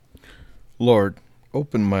Lord,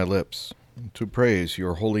 open my lips to praise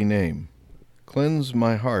your holy name. Cleanse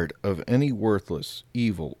my heart of any worthless,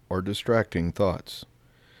 evil, or distracting thoughts.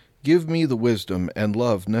 Give me the wisdom and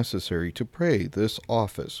love necessary to pray this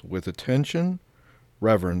office with attention,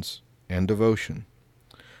 reverence, and devotion.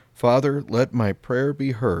 Father, let my prayer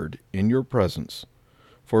be heard in your presence,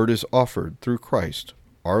 for it is offered through Christ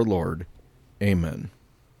our Lord. Amen.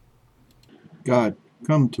 God,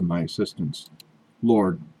 come to my assistance.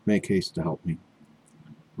 Lord, make haste to help me.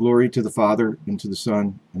 Glory to the Father, and to the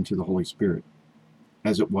Son, and to the Holy Spirit,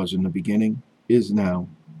 as it was in the beginning, is now,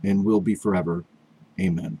 and will be forever.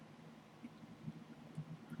 Amen.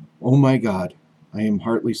 O my God, I am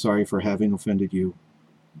heartily sorry for having offended you,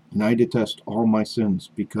 and I detest all my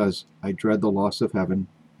sins because I dread the loss of heaven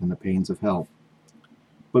and the pains of hell,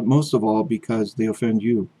 but most of all because they offend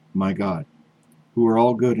you, my God, who are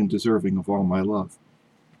all good and deserving of all my love.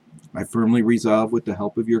 I firmly resolve, with the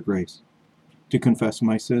help of your grace, to confess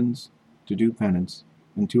my sins, to do penance,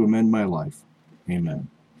 and to amend my life. Amen.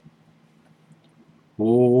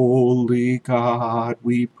 Holy God,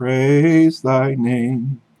 we praise thy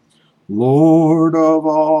name. Lord of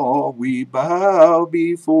all, we bow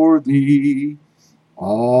before thee.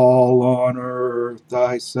 All on earth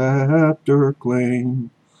thy scepter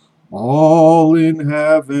claim. All in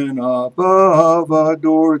heaven above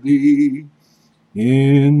adore thee.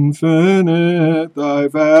 Infinite thy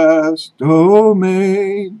vast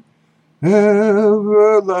domain,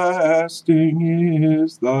 everlasting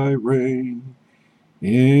is thy reign.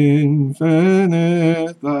 Infinite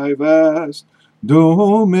thy vast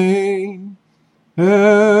domain,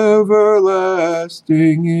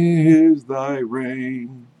 everlasting is thy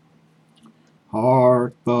reign.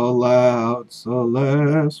 Hark the loud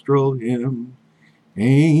celestial hymn,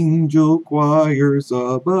 angel choirs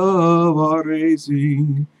above are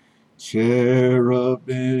raising, cherubim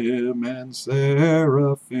and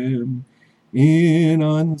seraphim in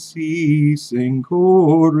unceasing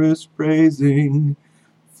chorus praising.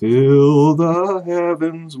 Fill the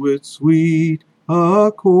heavens with sweet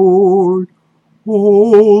accord.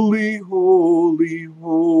 Holy, holy,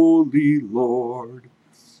 holy Lord.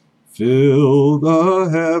 Fill the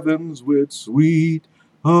heavens with sweet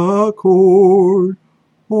accord.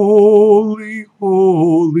 Holy,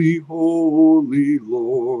 holy, holy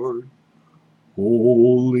Lord.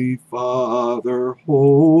 Holy Father,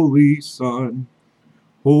 Holy Son,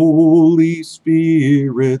 Holy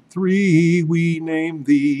Spirit, three we name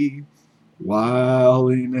thee, while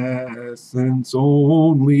in essence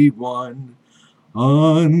only one.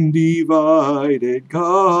 Undivided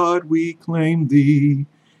God, we claim thee,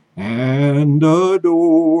 and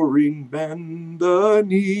adoring bend the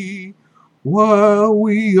knee, while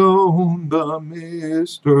we own the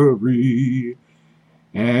mystery.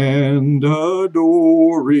 And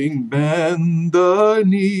adoring bend the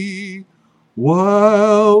knee,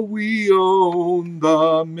 while we own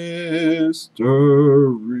the mystery.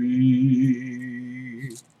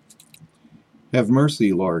 Have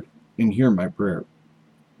mercy, Lord, and hear my prayer.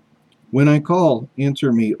 When I call,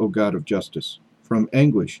 answer me, O God of justice. From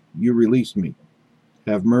anguish you release me.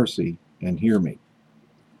 Have mercy and hear me.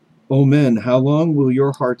 O men, how long will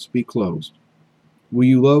your hearts be closed? Will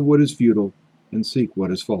you love what is futile and seek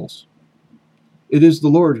what is false? It is the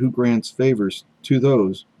Lord who grants favors to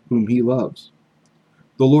those whom he loves.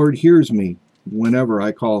 The Lord hears me whenever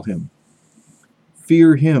I call him.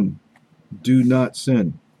 Fear him, do not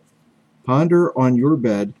sin. Ponder on your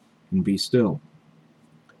bed and be still.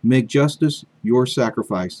 Make justice your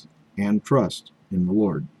sacrifice and trust in the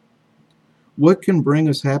Lord. What can bring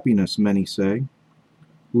us happiness, many say?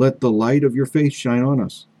 Let the light of your face shine on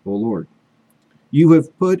us, O Lord. You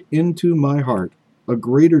have put into my heart a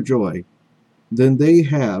greater joy than they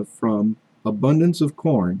have from abundance of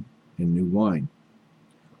corn and new wine.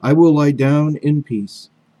 I will lie down in peace,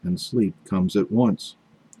 and sleep comes at once.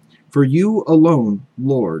 For you alone,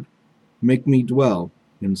 Lord, make me dwell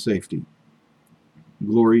in safety.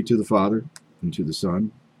 Glory to the Father, and to the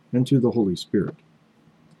Son, and to the Holy Spirit,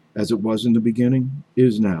 as it was in the beginning,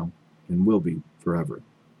 is now, and will be forever.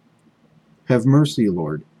 Have mercy,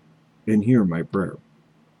 Lord, and hear my prayer.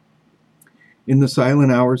 In the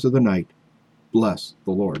silent hours of the night, bless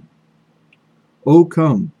the Lord. O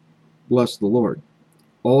come, bless the Lord,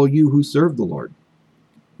 all you who serve the Lord,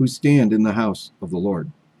 who stand in the house of the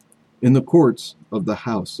Lord, in the courts of the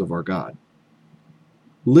house of our God.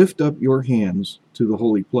 Lift up your hands to the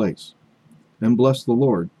holy place, and bless the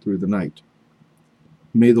Lord through the night.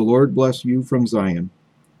 May the Lord bless you from Zion,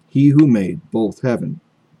 he who made both heaven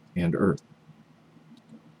and earth.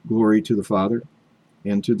 Glory to the Father,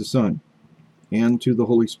 and to the Son, and to the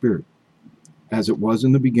Holy Spirit, as it was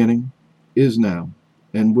in the beginning, is now,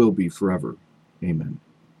 and will be forever. Amen.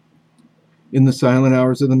 In the silent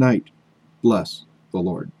hours of the night, bless the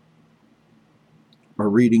Lord. Our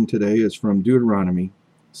reading today is from Deuteronomy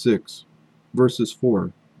 6, verses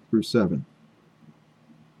 4 through 7.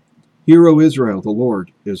 Hear, O Israel, the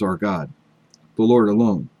Lord is our God, the Lord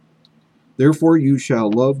alone. Therefore you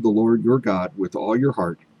shall love the Lord your God with all your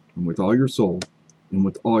heart, and with all your soul, and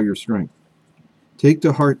with all your strength. Take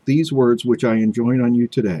to heart these words which I enjoin on you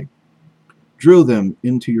today. Drill them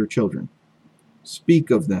into your children. Speak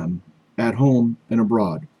of them at home and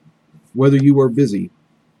abroad, whether you are busy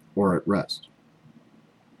or at rest.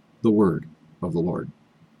 The word of the Lord.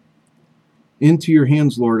 Into your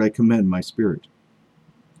hands, Lord, I commend my spirit.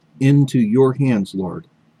 Into your hands, Lord,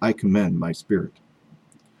 I commend my spirit.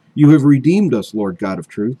 You have redeemed us, Lord God of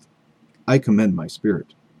truth. I commend my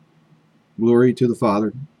spirit. Glory to the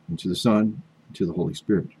Father, and to the Son, and to the Holy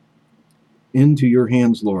Spirit. Into your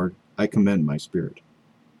hands, Lord, I commend my spirit.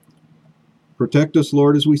 Protect us,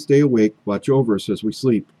 Lord, as we stay awake. Watch over us as we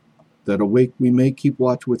sleep, that awake we may keep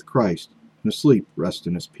watch with Christ, and asleep rest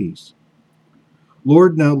in his peace.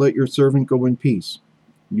 Lord, now let your servant go in peace.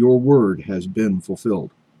 Your word has been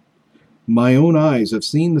fulfilled. My own eyes have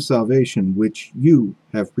seen the salvation which you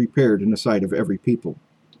have prepared in the sight of every people,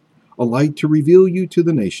 a light to reveal you to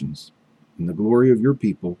the nations, and the glory of your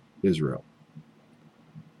people, Israel.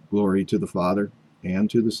 Glory to the Father, and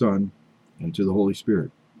to the Son, and to the Holy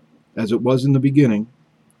Spirit, as it was in the beginning,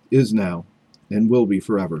 is now, and will be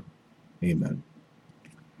forever. Amen.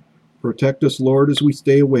 Protect us, Lord, as we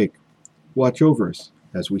stay awake. Watch over us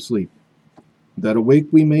as we sleep, that awake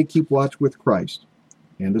we may keep watch with Christ,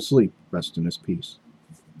 and asleep rest in his peace.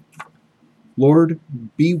 Lord,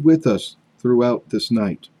 be with us throughout this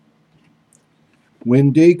night.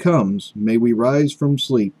 When day comes, may we rise from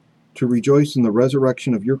sleep to rejoice in the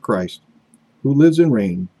resurrection of your Christ, who lives and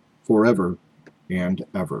reigns forever and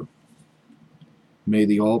ever. May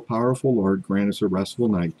the all-powerful Lord grant us a restful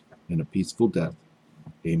night and a peaceful death.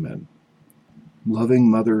 Amen. Loving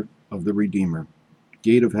Mother of the Redeemer,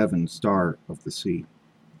 Gate of heaven, Star of the sea,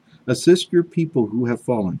 assist your people who have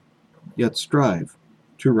fallen, yet strive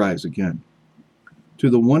to rise again. To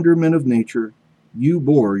the wonderment of nature, you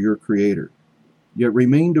bore your Creator, yet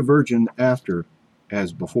remained a virgin after,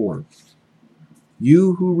 as before.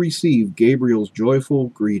 You who receive Gabriel's joyful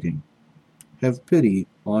greeting, have pity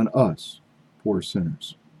on us, poor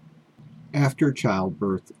sinners. After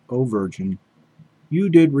childbirth, O Virgin, you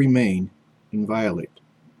did remain inviolate.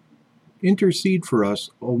 Intercede for us,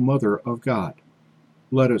 O Mother of God.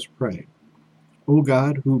 Let us pray. O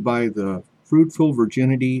God, who by the fruitful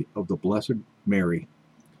virginity of the Blessed Mary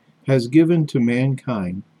has given to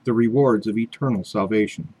mankind the rewards of eternal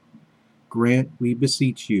salvation, grant, we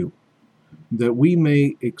beseech you, that we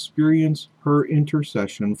may experience her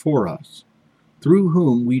intercession for us, through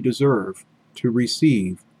whom we deserve to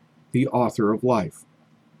receive the author of life,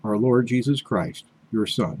 our Lord Jesus Christ, your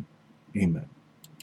Son. Amen.